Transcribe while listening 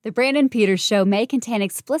The Brandon Peters Show may contain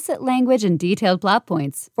explicit language and detailed plot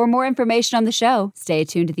points. For more information on the show, stay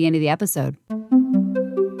tuned to the end of the episode.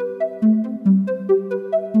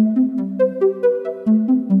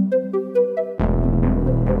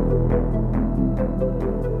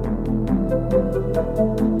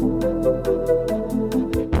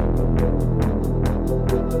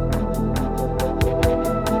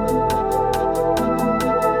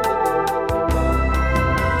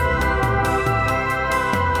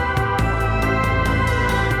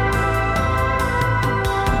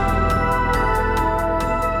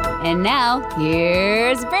 And now,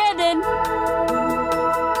 here's Brandon.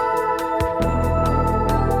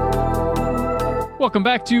 Welcome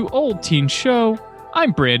back to Old Teen Show.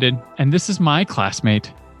 I'm Brandon, and this is my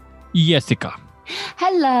classmate, Jessica.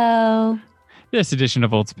 Hello. This edition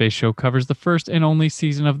of Old Space Show covers the first and only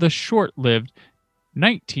season of the short-lived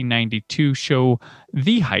 1992 show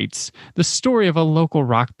The Heights, the story of a local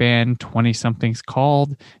rock band 20-somethings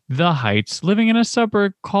called The Heights, living in a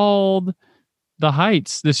suburb called The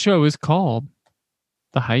Heights. This show is called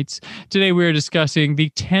The Heights. Today we are discussing the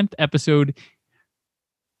 10th episode,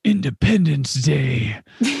 Independence Day.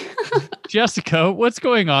 Jessica, what's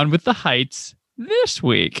going on with The Heights this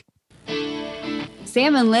week?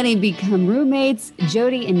 Sam and Lenny become roommates.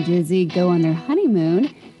 Jody and Dizzy go on their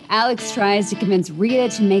honeymoon. Alex tries to convince Rita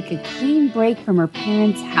to make a clean break from her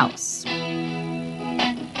parents' house.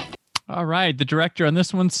 All right. The director on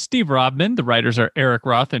this one's Steve Robman. The writers are Eric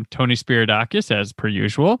Roth and Tony Spiridakis, as per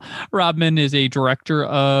usual. Robman is a director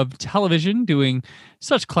of television, doing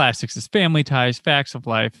such classics as Family Ties, Facts of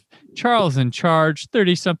Life, Charles in Charge,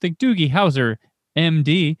 30-something, Doogie Howser,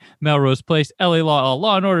 MD, Melrose Place, LA Law,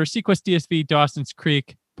 Law and Order, Sequest DSV, Dawson's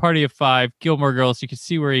Creek, Party of Five, Gilmore Girls. You can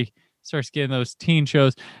see where he starts getting those teen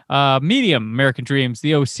shows. Medium, American Dreams,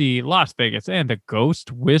 The OC, Las Vegas, and The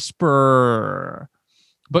Ghost Whisperer.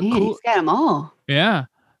 But Man, he's got them all. Yeah.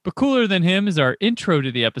 But cooler than him is our intro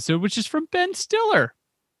to the episode, which is from Ben Stiller.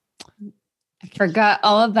 I forgot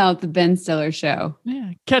all about the Ben Stiller show.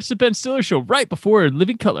 Yeah. Catch the Ben Stiller show right before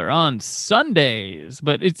Living Color on Sundays.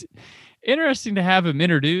 But it's interesting to have him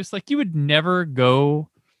introduced. Like, you would never go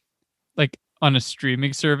like on a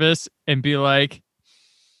streaming service and be like,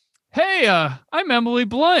 hey, I'm Emily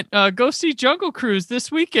Blunt. Go see Jungle Cruise this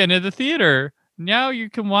weekend at the theater. Now you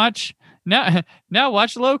can watch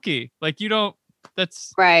watch Loki. Like, you don't,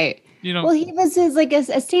 that's right. You know, well, he was like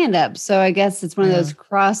a stand-up. So I guess it's one of those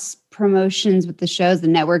cross promotions with the shows, the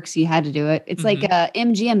networks, you had to do it. It's like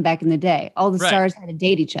MGM back in the day. All the stars had to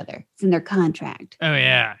date each other. It's in their contract. Oh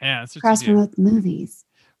yeah. Yeah. Cross promote the movies.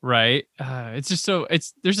 Right. It's just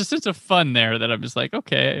there's a sense of fun there that I'm just like,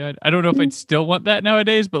 okay, I don't know if I'd still want that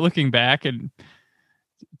nowadays, but looking back, and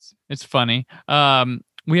it's funny.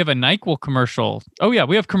 We have a NyQuil commercial. Oh yeah,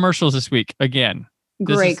 we have commercials this week again.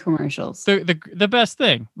 Great commercials. The best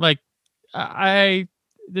thing. Like,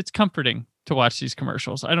 it's comforting to watch these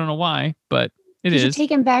commercials. I don't know why, but it is. You're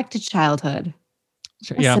taken back to childhood.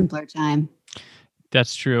 A simpler time.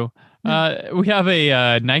 That's true. We have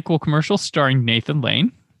a NyQuil commercial starring Nathan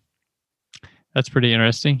Lane. That's pretty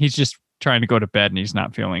interesting. He's just trying to go to bed and he's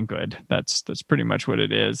not feeling good. That's pretty much what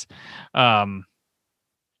it is.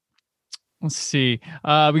 Let's see.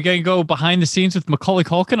 We got to go behind the scenes with Macaulay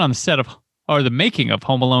Culkin on the set of, or the making of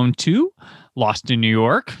Home Alone 2, Lost in New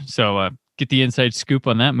York. So get the inside scoop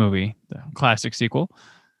on that movie, the classic sequel.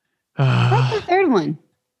 I like the third one.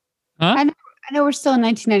 Huh? I know we're still in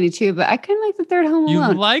 1992, but I kind of like the third Home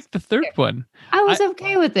Alone. You like the third one? I was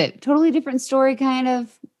okay with it. Totally different story, kind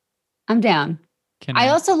of. I'm down. I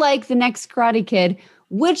also like The Next Karate Kid,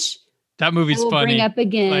 which that movie's I will funny. Bring up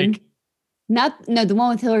again. The one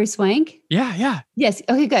with Hilary Swank. Yeah. Yes.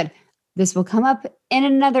 Okay, good. This will come up in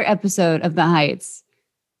another episode of The Heights.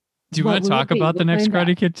 Do you want to talk about The Next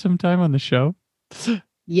Karate Kid sometime on the show?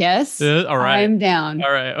 Yes. All right. I'm down.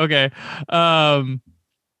 All right. Okay.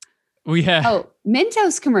 We have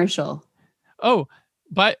Mentos commercial. Oh,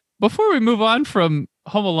 but before we move on from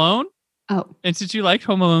Home Alone, and since you liked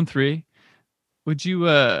Home Alone 3, would you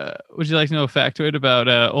like to know a factoid about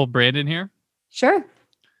old Brandon here? Sure.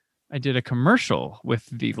 I did a commercial with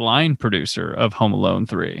the line producer of Home Alone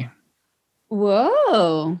 3.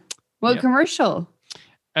 Whoa. What commercial?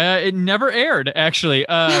 It never aired, actually.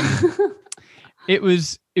 It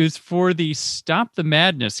was for the Stop the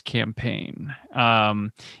Madness campaign.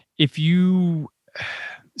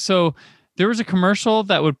 So there was a commercial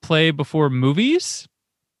that would play before movies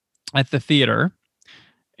at the theater,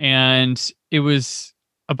 and it was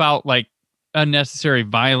about like unnecessary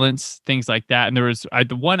violence, things like that. And there was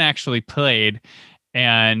the one actually played,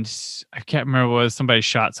 and I can't remember what it was, somebody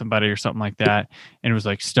shot somebody or something like that, and it was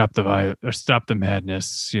like stop the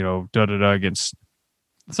madness, against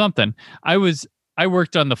something. I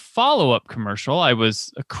worked on the follow-up commercial. I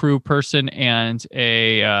was a crew person and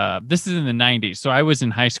this is in the 90s, so I was in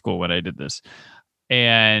high school when I did this,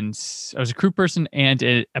 and I was a crew person and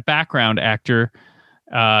a background actor.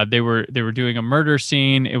 They were doing a murder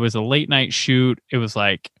scene. It was a late night shoot. It was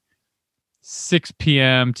like 6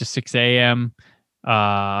 p.m. to 6 a.m.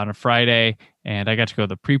 On a Friday, and I got to go to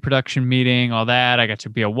the pre-production meeting, all that. I got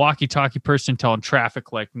to be a walkie-talkie person telling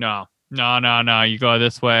traffic, like, no, you go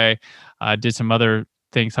this way. Did some other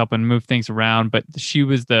things, helping move things around, but she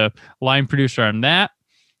was the line producer on that,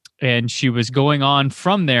 and she was going on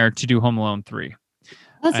from there to do Home Alone 3.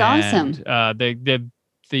 That's awesome.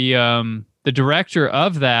 The director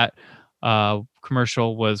of that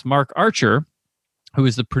commercial was Mark Archer, who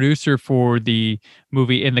is the producer for the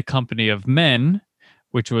movie In the Company of Men,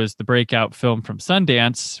 which was the breakout film from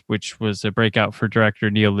Sundance, which was a breakout for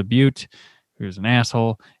director Neil LaBute, who was an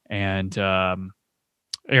asshole, and Aaron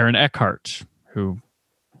Eckhart, who,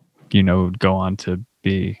 would go on to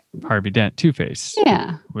be Harvey Dent, Two-Face.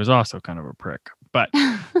 Yeah. Who was also kind of a prick. But,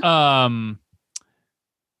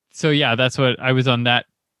 so yeah, that's what I was on that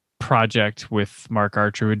project with Mark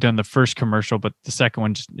Archer, who had done the first commercial, but the second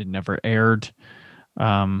one it never aired.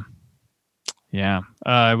 I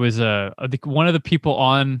was one of the people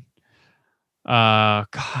on I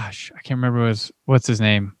can't remember what's his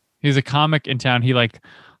name. He was a comic in town. He like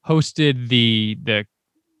hosted the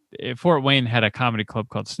Fort Wayne had a comedy club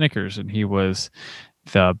called Snickers, and he was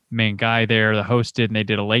the main guy there, the hosted, and they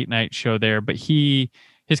did a late night show there. But his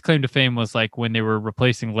claim to fame was like when they were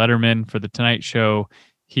replacing Letterman for the Tonight Show,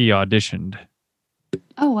 he auditioned.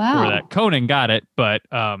 Oh wow. For that. Conan got it, but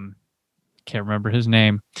can't remember his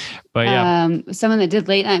name. But yeah. Someone that did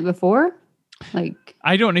late night before? Like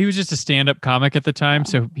I don't know. He was just a stand-up comic at the time,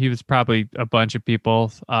 so he was probably a bunch of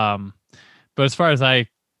people. But as far as I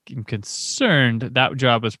am concerned, that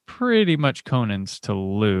job was pretty much Conan's to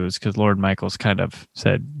lose, because Lord Michaels kind of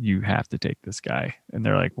said, you have to take this guy. And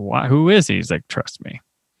they're like, why? Who is he? He's like, trust me.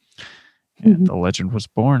 And the legend was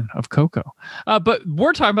born of Coco. But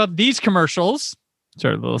we're talking about these commercials.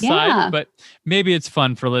 Sort of a little side, but maybe it's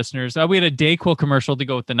fun for listeners. We had a Dayquil commercial to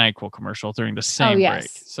go with the NyQuil commercial during the same break.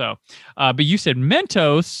 So, but you said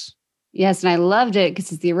Mentos. Yes, and I loved it because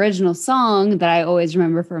it's the original song that I always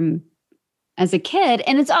remember from as a kid.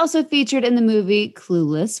 And it's also featured in the movie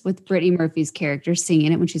Clueless with Brittany Murphy's character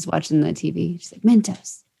singing it when she's watching the TV. She's like,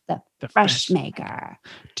 Mentos, the fresh maker.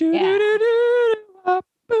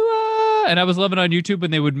 And I was loving on YouTube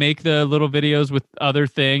when they would make the little videos with other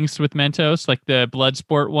things with Mentos, like the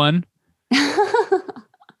Bloodsport one.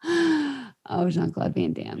 Oh, Jean-Claude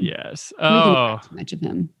Van Damme. Yes. Oh, too much of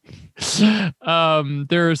him.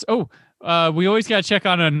 We always got to check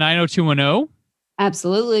on a 90210.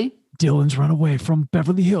 Absolutely. Dylan's run away from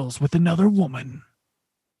Beverly Hills with another woman.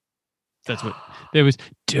 That's what there was.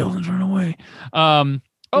 Dylan's run away.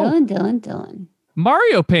 Dylan.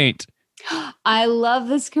 Mario Paint. I love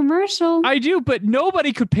this commercial. I do, but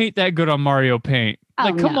nobody could paint that good on Mario Paint.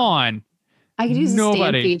 Come on. I could use a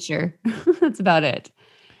stamp feature. That's about it.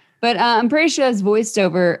 But I'm pretty sure it's voiced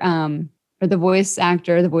over, or the voice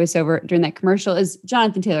actor, the voiceover during that commercial is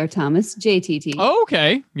Jonathan Taylor Thomas, JTT. Oh,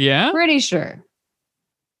 okay. Yeah. Pretty sure.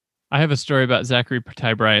 I have a story about Zachary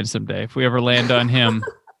Ty Bryan someday. If we ever land on him,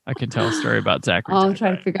 I can tell a story about Zachary. I'll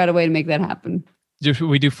try to figure out a way to make that happen.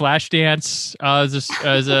 We do Flashdance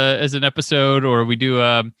as an episode, or we do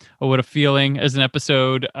What a Feeling as an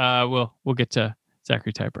episode. We'll get to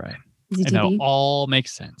Zachary Ty Bryan, and that'll all make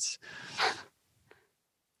sense.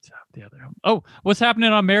 So the other what's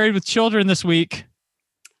happening on Married with Children this week?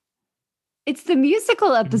 It's the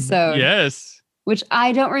musical episode. Yes, which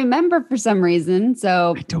I don't remember for some reason.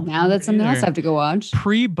 So now that's something else I have to go watch.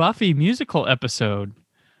 Pre-Buffy musical episode.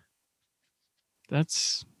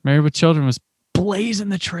 That's Married with Children was blazing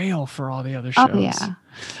the trail for all the other shows. Oh yeah.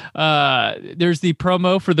 There's the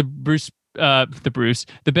promo for the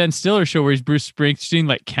Ben Stiller show where he's Bruce Springsteen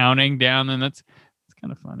like counting down, and it's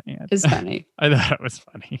kind of funny. It's funny. I thought it was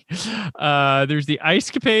funny. There's the Ice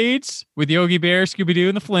Capades with Yogi Bear, Scooby Doo,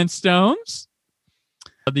 and the Flintstones.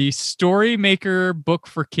 The Story Maker book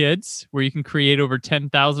for kids, where you can create over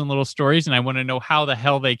 10,000 little stories, and I want to know how the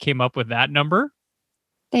hell they came up with that number.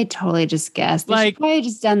 They totally just guessed. They probably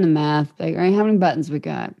just done the math. Like, all right, how many buttons we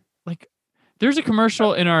got? Like, there's a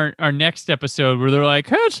commercial in our next episode where they're like,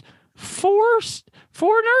 "It's four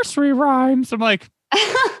nursery rhymes." I'm like,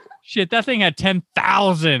 shit, that thing had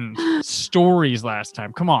 10,000 stories last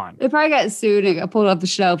time. Come on. They probably got sued and got pulled off the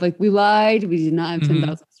shelf. Like, we lied. We did not have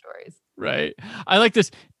 10,000 stories. Right. I like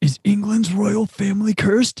this. Is England's royal family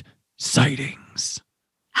cursed? Sightings.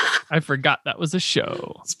 I forgot that was a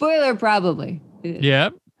show. Spoiler, probably. Yeah.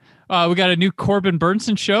 We got a new Corbin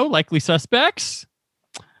Burnson show, Likely Suspects.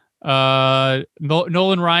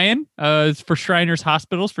 Nolan Ryan is for Shriners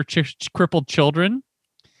Hospitals for crippled children.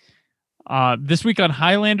 This week on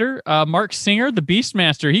Highlander, Mark Singer, the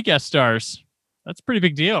Beastmaster, he guest stars. That's a pretty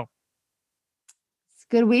big deal. It's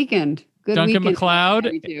a good weekend. Good Duncan weekend MacLeod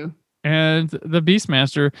and the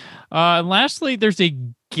Beastmaster. And lastly, there's a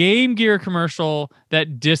Game Gear commercial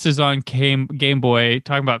that disses on Game Boy,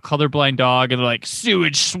 talking about colorblind dog, and they're like,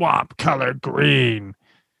 sewage swamp color green.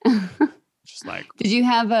 Just like, did you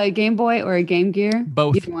have a Game Boy or a Game Gear?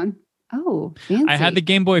 Both. Either one. Oh, fancy. I had the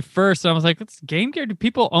Game Boy first, and I was like, "It's Game Gear. Do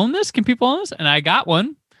people own this? Can people own this?" And I got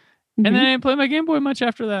one, and then I didn't play my Game Boy much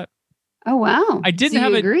after that. Oh wow! I didn't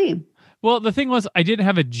have agree. Well, the thing was, I didn't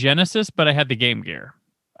have a Genesis, but I had the Game Gear.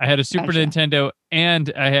 I had a Super Nintendo,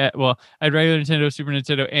 and I had regular Nintendo, Super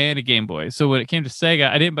Nintendo, and a Game Boy. So when it came to Sega,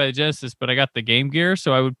 I didn't buy the Genesis, but I got the Game Gear,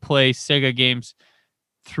 so I would play Sega games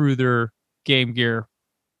through their Game Gear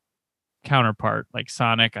counterpart, like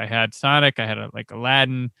Sonic. I had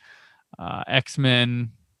Aladdin.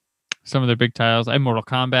 X-Men, some of their big titles. I had Mortal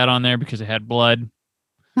Kombat on there because it had blood.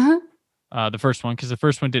 The first one, because the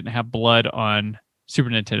first one didn't have blood on Super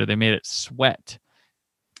Nintendo. They made it sweat.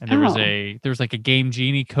 And there was like a Game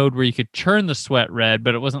Genie code where you could churn the sweat red,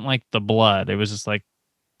 but it wasn't like the blood. It was just like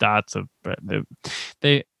dots of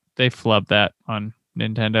they flubbed that on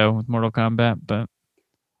Nintendo with Mortal Kombat, but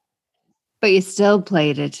you still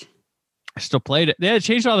played it. I still played it. They had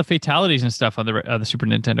changed all the fatalities and stuff on the Super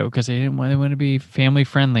Nintendo because they want to be family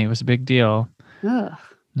friendly. It was a big deal. Ugh.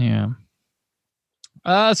 Yeah.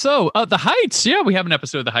 So The Heights. Yeah, we have an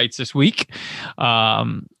episode of The Heights this week.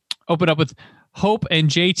 Open up with Hope and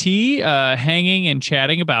JT hanging and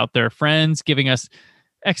chatting about their friends, giving us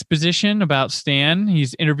exposition about Stan.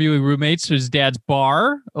 He's interviewing roommates to his dad's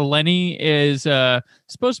bar. Lenny is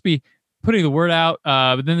supposed to be putting the word out,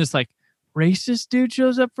 but then this like racist dude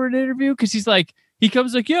shows up for an interview because he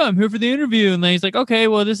comes like, yeah, I'm here for the interview, and then he's like, okay,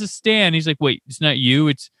 well, this is Stan. He's like, wait, it's not you,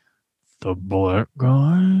 it's the black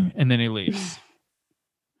guy, and then he leaves.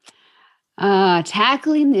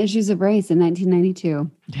 Tackling the issues of race in 1992.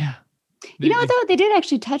 Yeah, you know, though, they did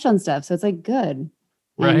actually touch on stuff, so it's like good, and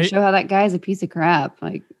right? Show how that guy's a piece of crap.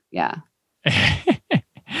 Like, yeah.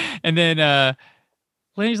 And then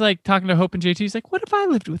Lenny's like talking to Hope and JT. He's like, what if I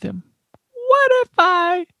lived with him? What if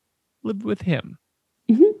I lived with him?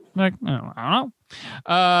 Mm-hmm. Like, oh, I don't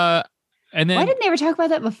know. And then why didn't they ever talk about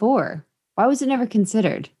that before? Why was it never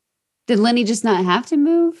considered? Did Lenny just not have to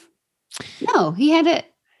move? No, he had to.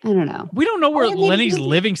 I don't know. We don't know where Lenny's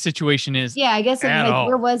living situation is. Yeah, I guess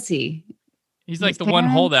where was he? He's like the one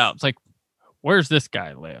holdout. It's like, where's this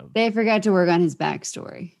guy live? They forgot to work on his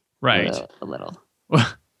backstory. Right. A little. Well,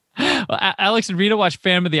 Alex and Rita watch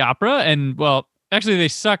Phantom of the Opera, and actually they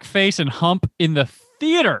suck face and hump in the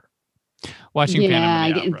theater watching Phantom of the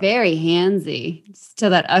Opera. Getting very handsy till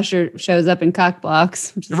that usher shows up in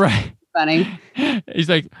cockblocks, which is right. Funny. He's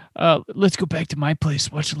like, let's go back to my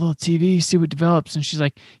place, watch a little TV, see what develops. And she's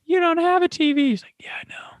like, you don't have a TV. He's like, yeah, I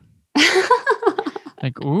know.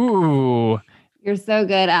 Like, ooh. You're so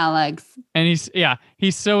good, Alex. And he's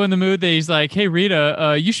so in the mood that he's like, hey,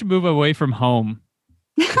 Rita, you should move away from home.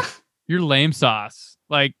 You're lame sauce.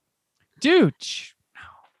 Like, dude.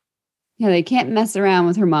 Yeah, they can't mess around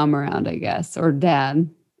with her mom around, I guess, or dad.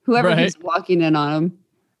 Whoever keeps walking in on him.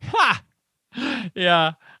 Ha!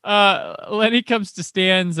 Yeah. Lenny comes to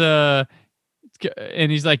Stan's and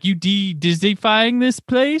he's like, you Disneyfying this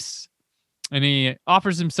place? And he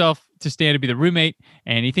offers himself to Stan to be the roommate,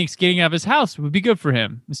 and he thinks getting out of his house would be good for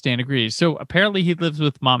him. And Stan agrees. So apparently he lives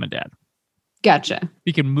with mom and dad. Gotcha.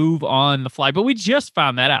 He can move on the fly, but we just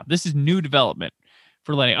found that out. This is new development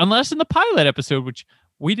for Lenny, unless in the pilot episode, which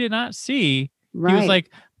we did not see. Right. He was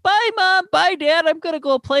like, bye, Mom, bye, Dad. I'm going to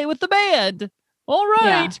go play with the band. All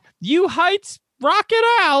right. You Heights, rock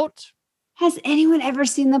it out. Has anyone ever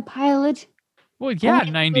seen the pilot? Well, yeah,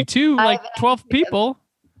 92, like 12 people.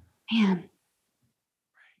 Man.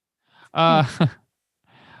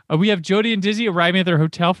 We have Jody and Dizzy arriving at their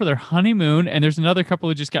hotel for their honeymoon, and there's another couple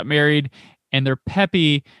who just got married, and they're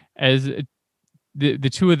peppy as the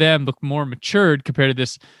two of them look more matured compared to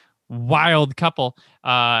this wild couple.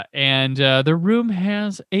 And their room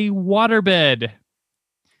has a waterbed.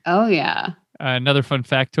 Oh, yeah. Another fun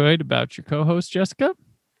factoid about your co-host, Jessica.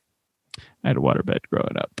 I had a waterbed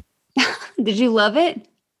growing up. Did you love it?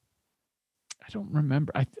 I don't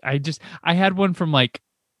remember. I had one from like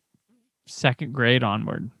second grade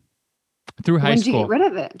onward through high school. When did you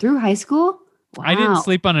get rid of it? Through high school? Wow. I didn't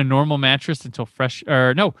sleep on a normal mattress until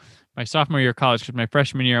my sophomore year of college, because my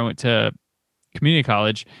freshman year I went to community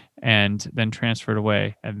college and then transferred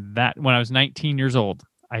away. And that when I was 19 years old,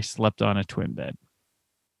 I slept on a twin bed.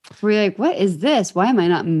 Were you like, what is this? Why am I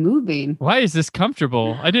not moving? Why is this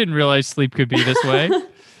comfortable? I didn't realize sleep could be this way.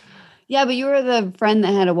 Yeah, but you were the friend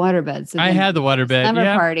that had a waterbed. So I had the waterbed.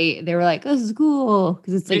 Summer party, they were like, "This is cool,"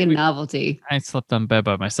 because it's like a novelty. I slept on bed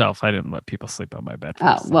by myself. I didn't let people sleep on my bed for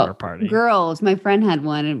the summer party. Girls, my friend had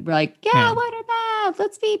one, and we're like, "Yeah, waterbed.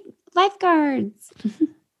 Let's be lifeguards."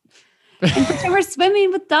 And we're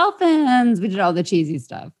swimming with dolphins. We did all the cheesy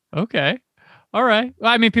stuff. Okay, all right.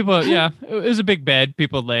 Well, I mean, people. Yeah, it was a big bed.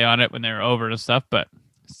 People lay on it when they were over and stuff. But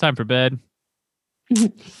it's time for bed.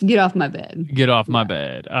 Get off my bed. Get off my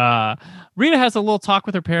bed. Rita has a little talk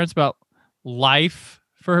with her parents about life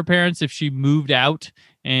for her parents if she moved out.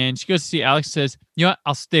 And she goes to see Alex, says, "You know what?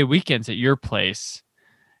 I'll stay weekends at your place."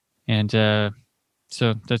 And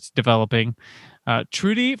so that's developing.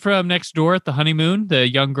 Trudy from next door at the honeymoon, the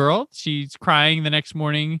young girl, she's crying the next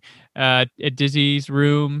morning at Dizzy's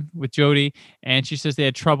room with Jody. And she says they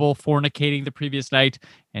had trouble fornicating the previous night,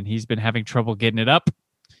 and he's been having trouble getting it up.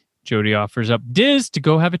 Jody offers up Diz to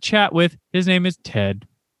go have a chat with. His name is Ted.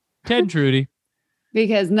 Ted Trudy.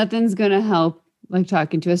 Because nothing's going to help like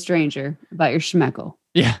talking to a stranger about your schmeckle.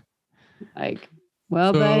 Yeah. Like,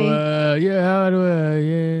 well, buddy. How do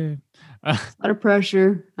I, a lot of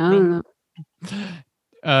pressure. I don't know.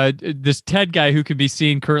 This Ted guy who can be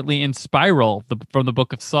seen currently in Spiral from the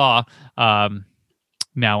Book of Saw,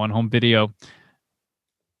 now on home video.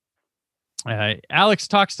 Alex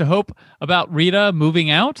talks to Hope about Rita moving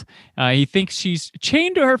out. He thinks she's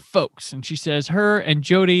chained to her folks, and she says her and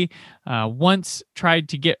Jody once tried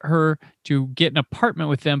to get her to get an apartment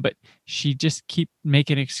with them, but she just keep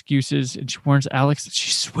making excuses, and she warns Alex that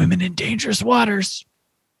she's swimming in dangerous waters.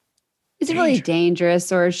 Is it really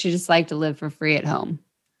dangerous, or does she just like to live for free at home?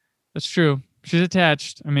 That's true. She's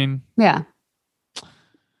attached. I mean, yeah,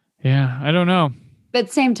 I don't know. But at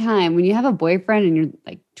the same time, when you have a boyfriend and you're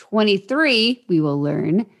like 23, we will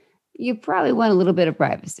learn, you probably want a little bit of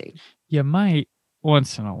privacy. You might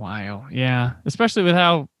once in a while. Yeah. Especially with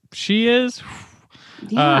how she is.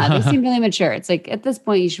 Yeah, they seem really mature. It's like at this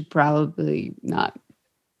point, you should probably not.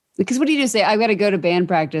 Because what do you do? Say, I've got to go to band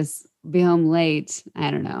practice, be home late. I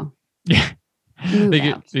don't know. Yeah.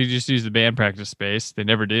 They just use the band practice space. They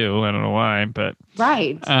never do. I don't know why, but.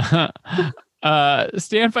 Right.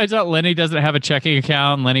 Stan finds out Lenny doesn't have a checking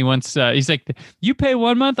account. Lenny wants, he's like, you pay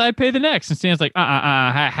 1 month, I pay the next. And Stan's like,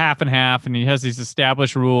 half and half. And he has these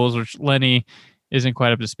established rules, which Lenny isn't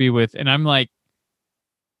quite up to speed with. And I'm like,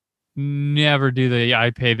 never do the, I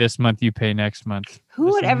pay this month, you pay next month. Who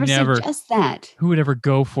would ever suggest that? Who would ever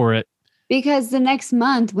go for it? Because the next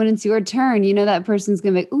month, when it's your turn, you know that person's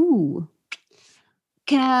going to be like, ooh,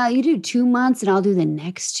 can you do 2 months and I'll do the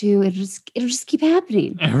next 2? It'll just keep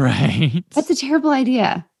happening. Right. That's a terrible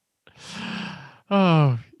idea.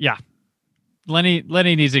 Oh, yeah.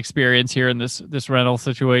 Lenny needs experience here in this rental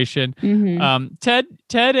situation. Mm-hmm.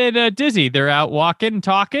 Ted and Dizzy, they're out walking and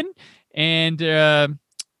talking, and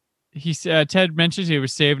Ted mentions he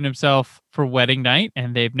was saving himself for wedding night,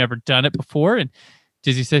 and they've never done it before. And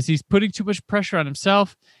Dizzy says he's putting too much pressure on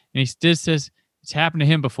himself, and Diz says it's happened to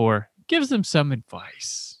him before. Gives them some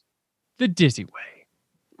advice. The Dizzy way.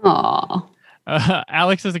 Aww.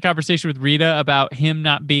 Alex has a conversation with Rita about him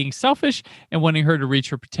not being selfish and wanting her to reach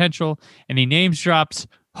her potential. And he names drops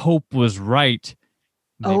Hope was right.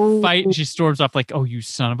 And they fight and she storms off like, oh, you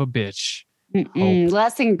son of a bitch. The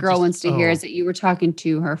last thing a girl wants to hear is that you were talking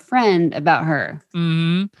to her friend about her.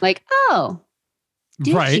 Mm-hmm. Like, oh,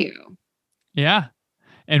 did you? Yeah.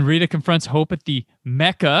 And Rita confronts Hope at the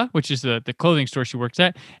Mecca, which is the clothing store she works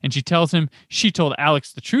at. And she tells him she told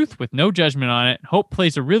Alex the truth with no judgment on it. Hope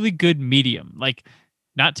plays a really good medium, like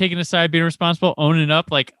not taking a side, being responsible, owning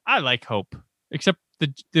up. Like, I like Hope, except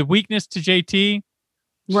the weakness to JT.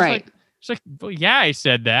 Right. She's like, well, yeah, I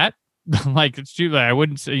said that. Like, it's true. Like, I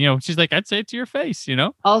wouldn't say, she's like, I'd say it to your face,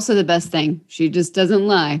 Also the best thing. She just doesn't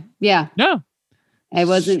lie. Yeah. No. It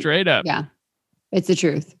wasn't. Straight up. Yeah. It's the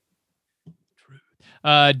truth.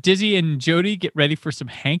 Dizzy and Jody get ready for some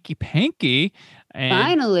hanky-panky. And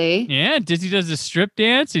finally. Yeah, Dizzy does a strip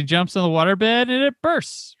dance. He jumps on the waterbed and it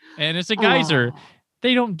bursts. And it's a geyser.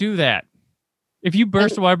 They don't do that. If you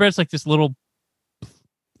burst the waterbed, it's like this little...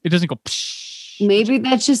 It doesn't go... Psh, maybe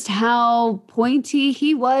that's just how pointy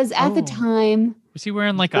he was at the time. Was he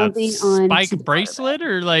wearing like a spike bracelet?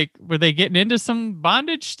 Or like, were they getting into some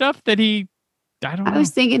bondage stuff that he I don't know. I was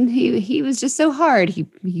thinking he was just so hard. He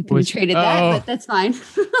penetrated that, but that's fine.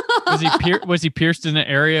 Was he pierced in an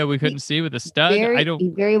area we couldn't see with a stud? He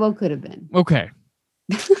very well could have been. Okay.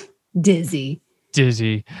 Dizzy.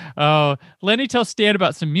 Oh, Lenny tells Stan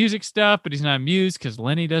about some music stuff, but he's not amused because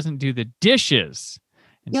Lenny doesn't do the dishes.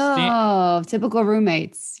 And typical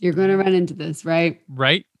roommates. You're going to run into this, right?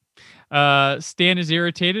 Right. Stan is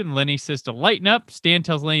irritated, and Lenny says to lighten up. Stan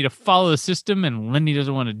tells Lenny to follow the system, and Lenny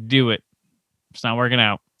doesn't want to do it. It's not working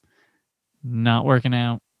out.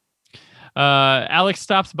 Alex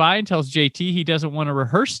stops by and tells JT he doesn't want to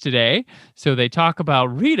rehearse today. So they talk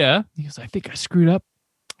about Rita. He goes, I think I screwed up,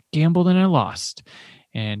 gambled, and I lost.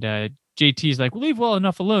 And JT's like, well, leave well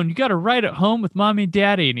enough alone. You got to ride at home with mommy and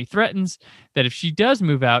daddy. And he threatens that if she does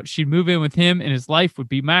move out, she'd move in with him and his life would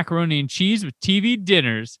be macaroni and cheese with TV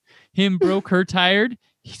dinners. Him broke, her tired.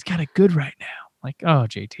 He's got it good right now. Like, oh,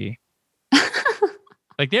 JT.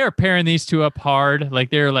 Like, they're pairing these two up hard.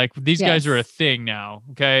 Like, they're like, these guys are a thing now.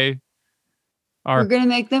 Okay. We're going to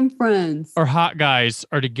make them friends. Our hot guys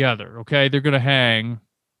are together. Okay. They're going to hang.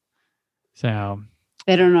 So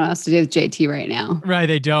they don't know what else to do with JT right now. Right.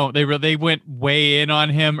 They don't. They went way in on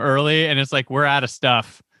him early, and it's like, we're out of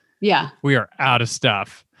stuff. Yeah. We are out of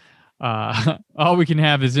stuff. All we can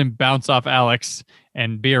have is him bounce off Alex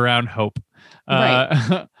and be around Hope.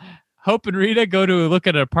 Right. Hope and Rita go to look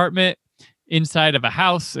at an apartment inside of a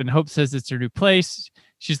house, and Hope says it's her new place.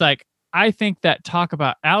 She's like, I think that talk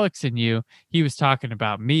about Alex and you, he was talking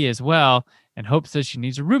about me as well. And Hope says she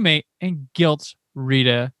needs a roommate and guilts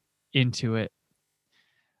Rita into it.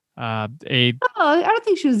 I don't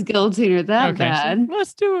think she was guilting her that bad.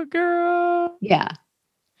 Let's do it, girl. Yeah.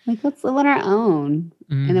 Like, let's live on our own.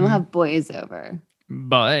 And then we'll have boys over.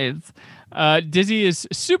 Boys. Dizzy is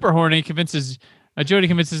super horny, Jody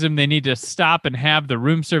convinces him they need to stop and have the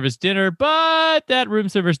room service dinner, but that room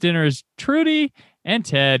service dinner is Trudy and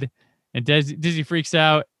Ted. And Dizzy freaks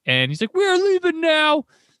out, and he's like, we're leaving now.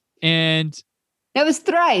 And that was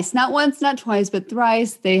thrice, not once, not twice, but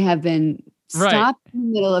thrice. They have been stopped in the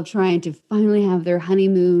middle of trying to finally have their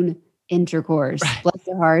honeymoon intercourse. Right. Bless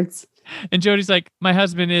their hearts. And Jody's like, my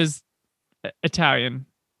husband is Italian.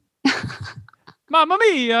 Mamma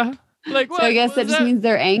mia. Like, what? So I guess that just means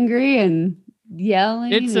they're angry and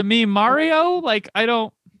yelling. It's a me Mario. Like, I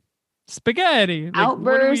don't spaghetti. Like,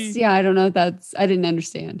 outbursts. Yeah, I don't know. I didn't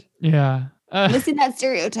understand. Yeah. Missing that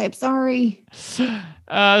stereotype. Sorry. Stan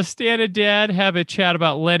and Dad have a chat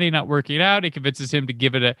about Lenny not working out. He convinces him to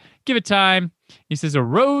give it time. He says a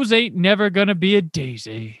rose ain't never gonna be a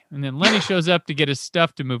daisy. And then Lenny shows up to get his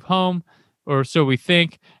stuff to move home, or so we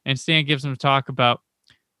think. And Stan gives him a talk about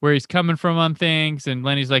where he's coming from on things. And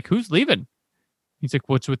Lenny's like, who's leaving? He's like,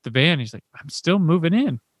 what's with the van? He's like, I'm still moving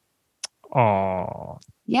in. Oh.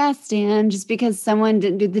 Yeah, Stan, just because someone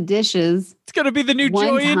didn't do the dishes. It's going to be the new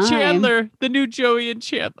Joey and Chandler. The new Joey and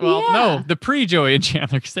Chandler. Well, no, the pre-Joey and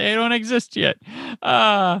Chandler, because they don't exist yet.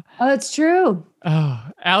 It's true. Oh,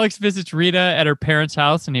 Alex visits Rita at her parents'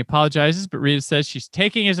 house, and he apologizes, but Rita says she's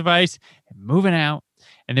taking his advice and moving out.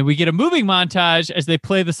 And then we get a moving montage as they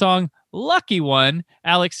play the song Lucky One.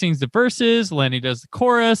 Alex sings the verses, Lenny does the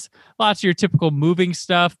chorus, lots of your typical moving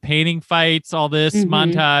stuff, painting fights, all this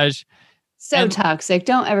montage. So toxic.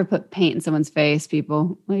 Don't ever put paint in someone's face,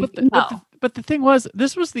 people. Like, but the thing was,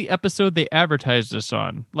 this was the episode they advertised this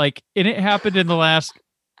on. Like, and it happened in the last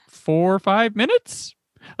 4 or 5 minutes.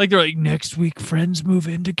 Like, they're like, next week, friends move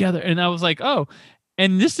in together. And I was like, oh,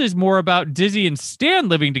 and this is more about Dizzy and Stan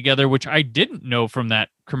living together, which I didn't know from that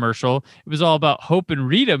commercial. It was all about Hope and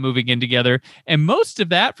Rita moving in together. And most of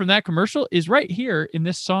that from that commercial is right here in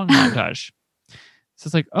this song montage. So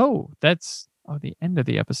it's like, that's the end of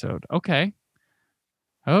the episode. Okay.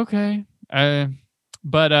 But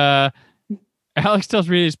Alex tells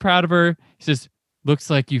Rita he's proud of her. He says, looks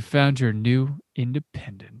like you found your new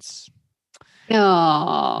independence.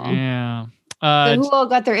 Oh. Yeah. So who all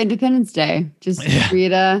got their Independence Day? Just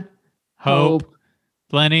Rita, Hope,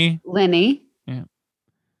 Lenny. Yeah.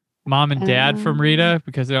 Mom and Dad from Rita,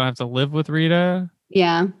 because they don't have to live with Rita.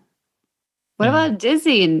 Yeah. What about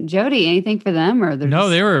Dizzy and Jody? Anything for them, or no?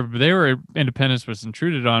 They were Independence was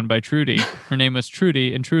intruded on by Trudy. Her name was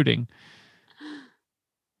Trudy intruding.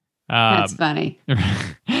 That's funny.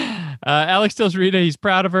 Alex tells Rita he's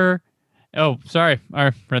proud of her. Oh, sorry,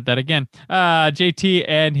 I read that again.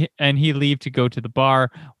 JT and he leave to go to the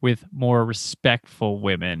bar with more respectful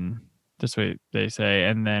women. That's what they say.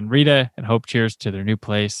 And then Rita and Hope cheers to their new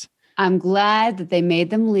place. I'm glad that they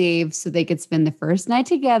made them leave so they could spend the first night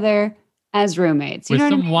together as roommates. With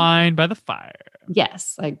some wine by the fire.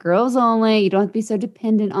 Yes, like girls only. You don't have to be so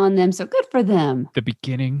dependent on them. So good for them. The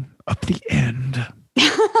beginning of the end.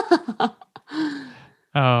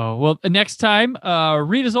 Oh, well, next time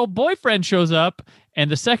Rita's old boyfriend shows up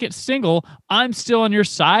and the second single, I'm Still on Your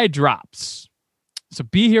Side, drops. So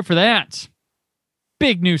be here for that.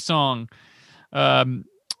 Big new song.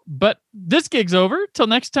 But this gig's over. Till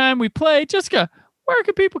next time we play. Jessica, where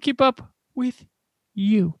can people keep up with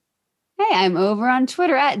you? Hey, I'm over on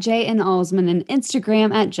Twitter at JN Alsman and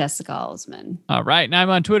Instagram at Jessica Alsman. All right. And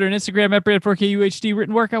I'm on Twitter and Instagram at Brand4KUHD.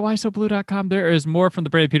 Written work at whysoblue.com. There is more from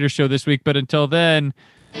the Brandon Peters Show this week. But until then,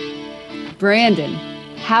 Brandon,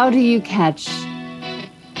 how do you catch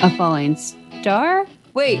a falling star?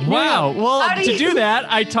 Wait. Wow. No. Well, to do that,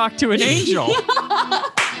 I talked to an angel.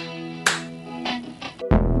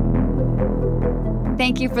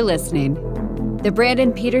 Thank you for listening. The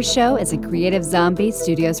Brandon Peters Show is a Creative Zombie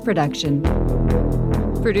Studios production.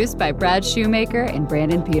 Produced by Brad Shoemaker and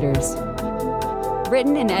Brandon Peters.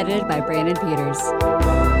 Written and edited by Brandon Peters.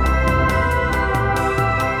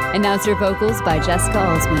 Announcer vocals by Jessica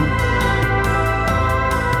Alsman.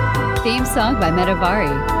 Theme song by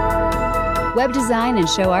Metavari. Web design and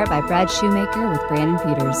show art by Brad Shoemaker with Brandon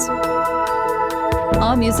Peters.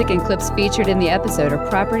 All music and clips featured in the episode are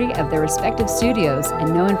property of their respective studios,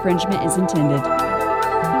 and no infringement is intended.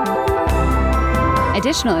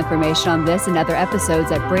 Additional information on this and other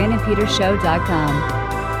episodes at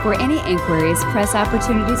BrandonPetersShow.com. For any inquiries, press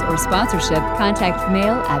opportunities, or sponsorship, contact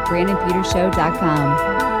mail at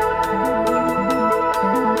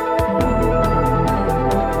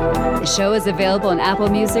BrandonPetersShow.com. The show is available on Apple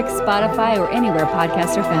Music, Spotify, or anywhere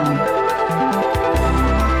podcasts are found.